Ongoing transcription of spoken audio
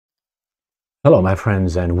Hello my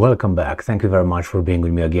friends and welcome back. Thank you very much for being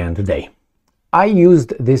with me again today. I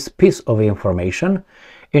used this piece of information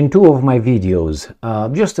in two of my videos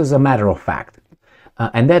just as a matter of fact.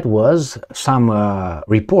 And that was some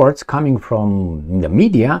reports coming from the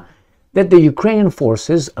media that the Ukrainian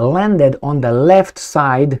forces landed on the left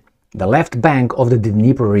side, the left bank of the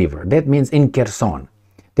Dnipro river. That means in Kherson.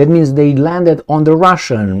 That means they landed on the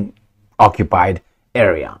Russian occupied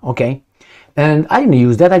area, okay? And I didn't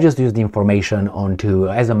use that, I just used the information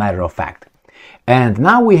as a matter of fact. And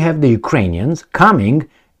now we have the Ukrainians coming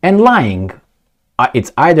and lying.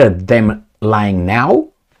 It's either them lying now,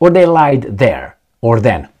 or they lied there, or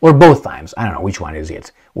then, or both times. I don't know which one is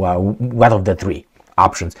it. Well, what of the three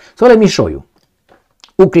options? So let me show you.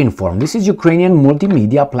 Ukrinform. This is Ukrainian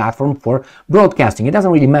multimedia platform for broadcasting. It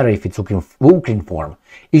doesn't really matter if it's Ukrinform.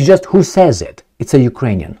 It's just who says it. It's a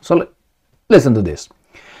Ukrainian. So listen to this.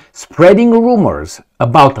 Spreading rumors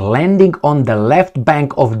about landing on the left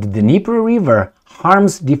bank of the Dnipro River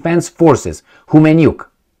harms defense forces. Humenyuk.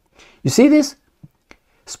 You see this?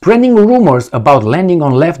 Spreading rumors about landing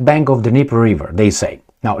on left bank of the Dnipro River, they say.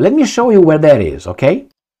 Now, let me show you where that is, okay?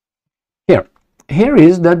 Here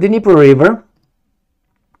is the Dnipro River.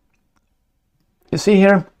 You see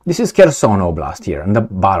here? This is Kherson Oblast here, in the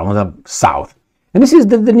bottom, of the south. And this is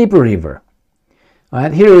the Dnipro River.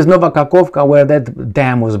 Right, here is Novakakovka, where that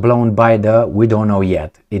dam was blown by we don't know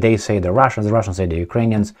yet. They say the Russians say the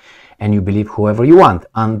Ukrainians, and you believe whoever you want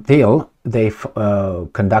until they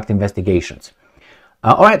conduct investigations.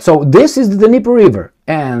 All right, so this is the Dnipro River,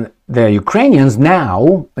 and the Ukrainians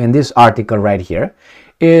now, in this article right here,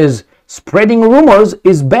 is spreading rumors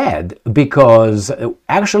is bad because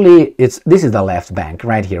actually this is the left bank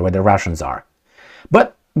right here where the Russians are.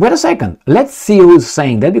 But wait a second, let's see who's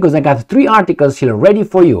saying that, because I got three articles here ready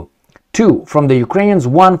for you. Two from the Ukrainians,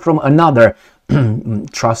 one from another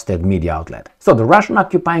trusted media outlet. So the Russian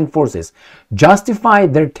occupying forces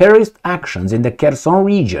justified their terrorist actions in the Kherson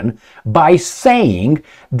region by saying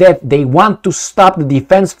that they want to stop the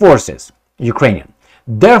defense forces, Ukrainian.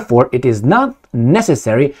 Therefore, it is not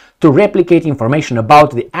necessary to replicate information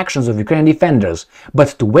about the actions of Ukrainian defenders, but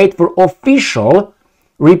to wait for official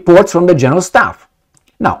reports from the General Staff.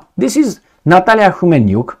 Now, this is Natalia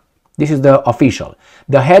Humenyuk, this is the official.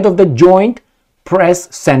 The head of the Joint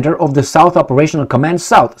Press Center of the South Operational Command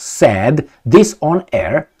South said this on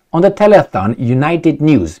air on the telethon United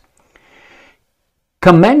News.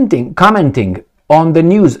 Commenting on the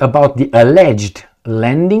news about the alleged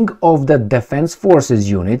landing of the Defense Forces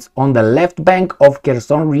units on the left bank of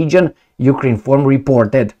Kherson region, Ukrinform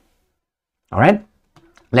reported. All right,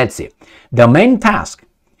 let's see. The main task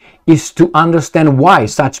is to understand why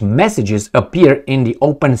such messages appear in the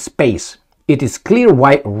open space. It is clear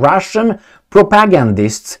why Russian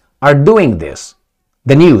propagandists are doing this.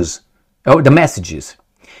 The news, the messages.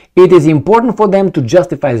 It is important for them to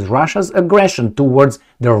justify Russia's aggression towards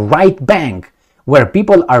the right bank, where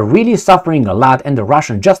people are really suffering a lot, and the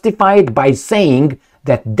Russians justify it by saying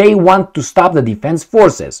that they want to stop the defense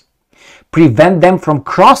forces, prevent them from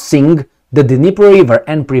crossing the Dnipro River,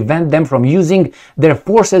 and prevent them from using their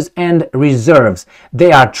forces and reserves.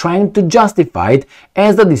 They are trying to justify it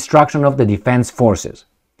as the destruction of the defense forces.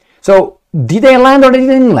 So, did they land or they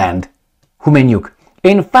didn't land? Humenyuk.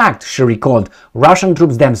 In fact, she recalled, Russian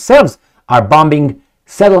troops themselves are bombing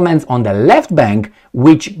settlements on the left bank,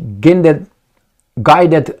 which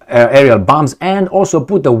guided aerial bombs, and also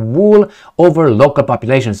put a wool over local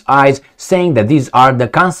population's eyes, saying that these are the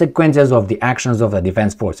consequences of the actions of the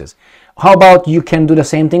defense forces. How about you can do the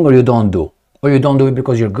same thing, or you don't do? Or you don't do it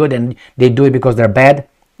because you're good and they do it because they're bad?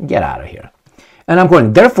 Get out of here. And I'm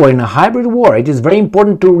quoting, therefore, in a hybrid war, it is very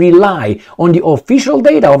important to rely on the official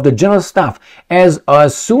data of the General Staff as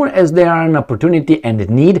soon as there are an opportunity and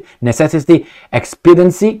need, necessity,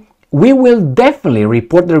 expediency. We will definitely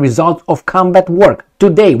report the results of combat work.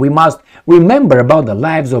 Today, we must remember about the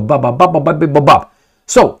lives of Bob.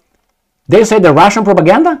 So, they say the Russian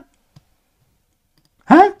propaganda?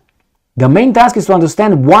 Huh? The main task is to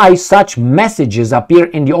understand why such messages appear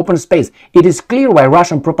in the open space. It is clear why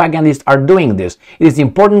Russian propagandists are doing this. It is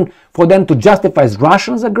important for them to justify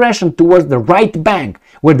Russia's aggression towards the right bank,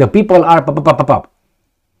 where the people are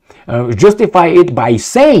justify it by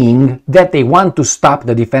saying that they want to stop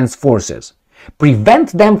the defense forces,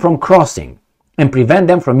 prevent them from crossing, and prevent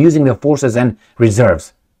them from using their forces and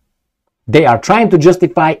reserves. They are trying to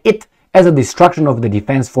justify it as a destruction of the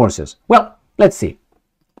defense forces. Well, let's see.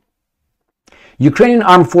 Ukrainian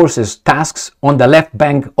armed forces tasks on the left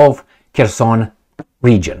bank of Kherson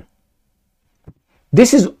region.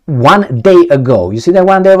 This is 1 day ago. You see that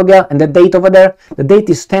 1 day ago and the date over there? The date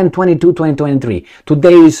is 10/22/2023.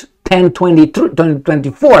 Today is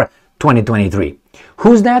 10/24/2023.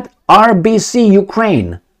 Who's that? RBC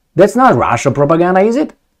Ukraine. That's not Russia propaganda, is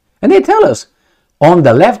it? And they tell us on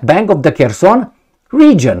the left bank of the Kherson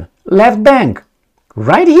region, left bank,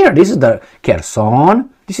 right here. This is the Kherson.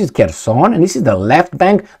 This is Kherson, and this is the left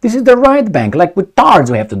bank. This is the right bank. Like with TARDs,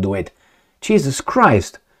 we have to do it. Jesus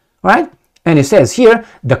Christ, right? And it says here,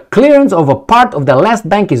 the clearance of a part of the left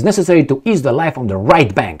bank is necessary to ease the life on the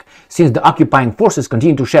right bank, since the occupying forces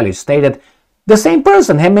continue to shell, it stated the same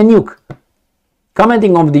person, Hemenyuk.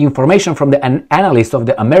 Commenting on the information from the analyst of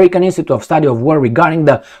the American Institute of Study of War regarding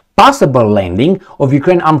the possible landing of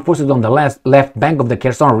Ukrainian armed forces on the left bank of the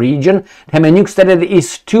Kherson region, Hemenyuk stated it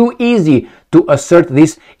is too easy to assert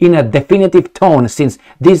this in a definitive tone, since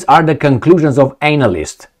these are the conclusions of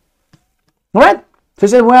analysts. All right? So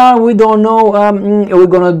he said, well, we don't know, we're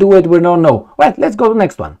going to do it, we don't know. All right, let's go to the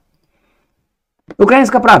next one.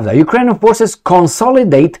 Ukrainska Pravda. Ukrainian forces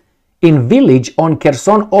consolidate in village on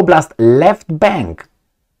Kherson Oblast left bank.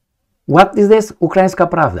 What is this? Ukrainska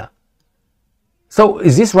Pravda. So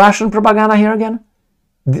is this Russian propaganda here again?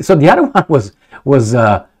 So the other one was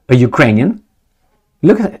a Ukrainian.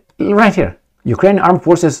 Look at it, right here. Ukrainian armed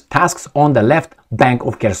forces tasks on the left bank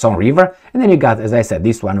of Kherson River. And then you got, as I said,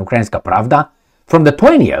 this one, Ukrainska Pravda. From the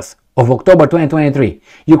 20th of October 2023,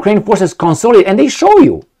 Ukrainian forces consolidate, and they show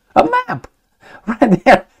you a map. Right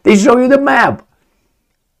there, they show you the map.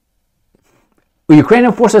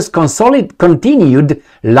 Ukrainian forces continued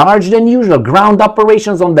larger than usual ground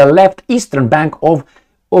operations on the left eastern bank of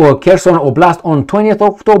Kherson Oblast on 20th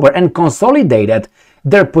October and consolidated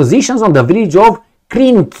their positions on the village of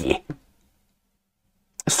Krinki.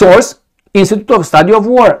 Source, Institute of Study of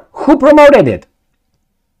War. Who promoted it?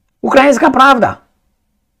 Ukrainska Pravda.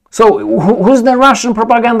 So who's the Russian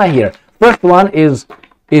propaganda here? First one is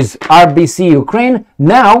RBC Ukraine.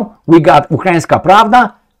 Now we got Ukrainska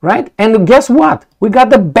Pravda, right? And guess what? We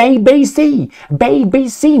got the BBC,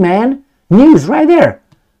 man. News right there.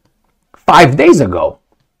 5 days ago.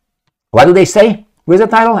 What do they say? Where's the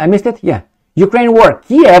title? I missed it? Yeah. Ukraine war.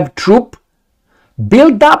 Kiev troop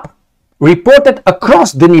build up reported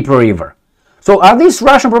across the Dnipro River. So are these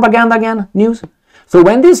Russian propaganda again? News? So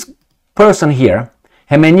when this person here,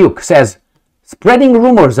 Hemenyuk, says, spreading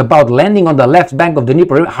rumors about landing on the left bank of the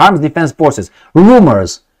Dnipro River harms defense forces.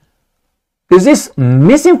 Rumors. Is this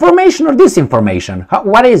misinformation or disinformation?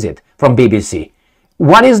 What is it from BBC?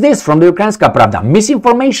 What is this from the Ukrainska Pravda?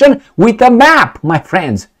 Misinformation with a map, my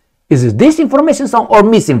friends. Is this disinformation or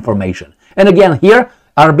misinformation? And again, here,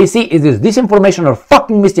 RBC, is this disinformation or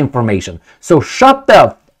fucking misinformation? So shut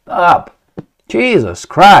the up. Jesus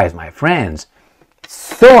Christ, my friends.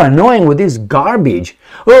 So annoying with this garbage.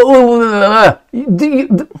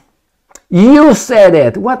 You said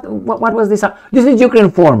it. What was this? This is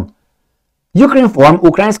Ukraine Form. Ukraine Form,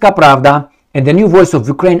 Ukrainska Pravda, and the New Voice of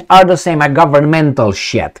Ukraine are the same governmental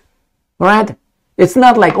shit. Alright? It's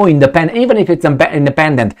not like, oh, independent. Even if it's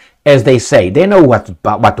independent, as they say, they know what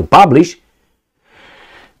to publish.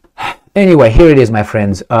 Anyway, here it is, my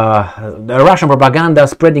friends. The Russian propaganda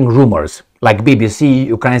spreading rumors, like BBC,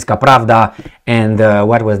 Ukrainska Pravda, and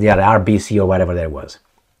what was the other, RBC or whatever there was.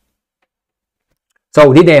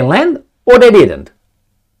 So, did they land or they didn't?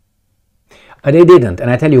 They didn't,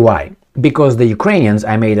 and I tell you why. Because the Ukrainians,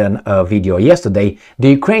 I made a video yesterday, the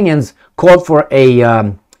Ukrainians called for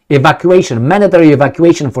a evacuation, mandatory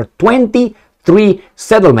evacuation for 23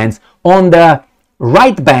 settlements on the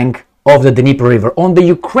right bank of the Dnipro River, on the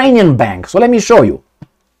Ukrainian bank. So let me show you.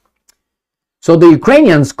 So the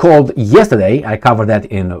Ukrainians called yesterday, I covered that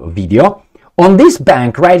in a video, on this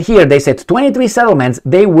bank right here, they said 23 settlements,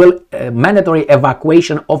 they will mandatory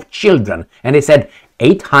evacuation of children. And they said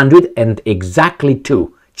 800 and exactly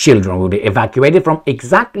 2 children will be evacuated from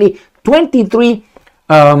exactly 23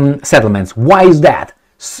 settlements. Why is that?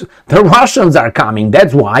 The Russians are coming,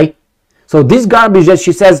 that's why. So this garbage that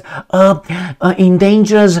she says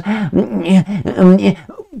endangers,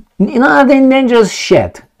 endangers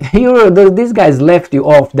shit. These guys left you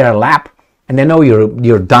off their lap and they know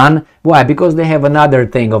you're done. Why? Because they have another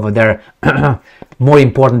thing over there more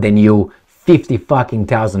important than you 50 fucking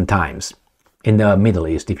thousand times in the Middle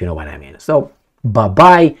East, if you know what I mean. So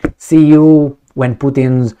bye-bye, see you when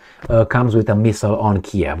Putin comes with a missile on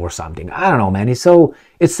Kiev or something. I don't know, man.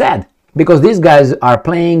 It's sad because these guys are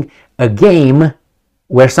playing a game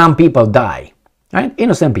where some people die, right?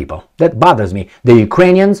 Innocent people. That bothers me. The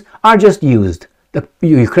Ukrainians are just used. The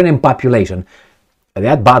Ukrainian population.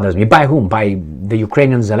 That bothers me. By whom? By the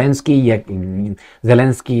Ukrainian Zelensky,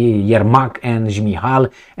 Yermak, and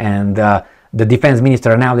Zhmyhal, and the defense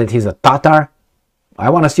minister now that he's a Tatar. I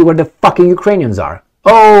want to see where the fucking Ukrainians are.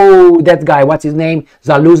 Oh, that guy, what's his name?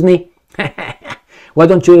 Zaluzny. Why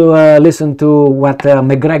don't you listen to what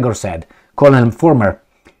McGregor said, former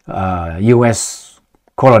U.S.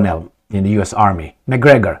 colonel in the U.S. Army,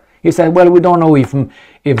 McGregor. He said, well, we don't know if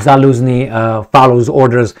Zaluzny follows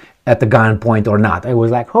orders at the gunpoint or not. I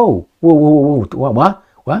was like, oh,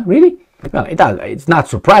 what, really? Well, it's not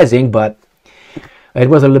surprising, but it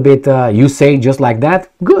was a little bit, you say just like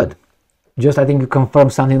that, good. Just, I think you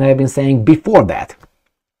confirmed something that I've been saying before that.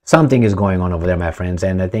 Something is going on over there, my friends,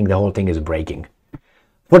 and I think the whole thing is breaking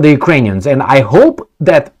for the Ukrainians. And I hope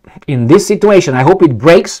that in this situation, I hope it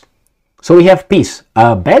breaks so we have peace.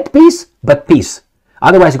 Bad peace, but peace.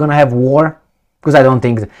 Otherwise, you're going to have war, because I don't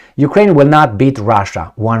think Ukraine will not beat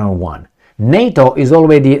Russia one-on-one. NATO is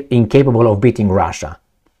already incapable of beating Russia.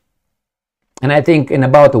 And I think in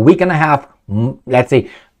about a week and a half, let's say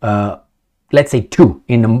 2,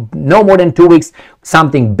 in no more than 2 weeks,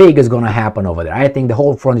 something big is going to happen over there. I think the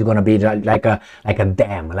whole front is going to be like a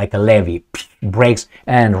dam, like a levee, breaks,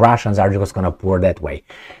 and Russians are just going to pour that way.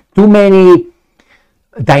 Too many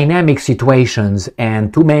dynamic situations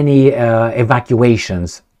and too many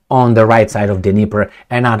evacuations on the right side of Dnipro,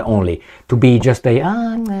 and not only to be just too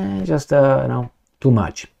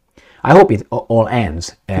much. I hope it all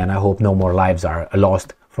ends, and I hope no more lives are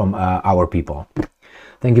lost from our people.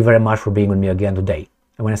 Thank you very much for being with me again today.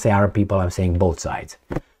 And when I say our people, I'm saying both sides.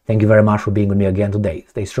 Thank you very much for being with me again today.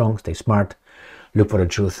 Stay strong, stay smart, look for the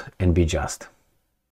truth, and be just.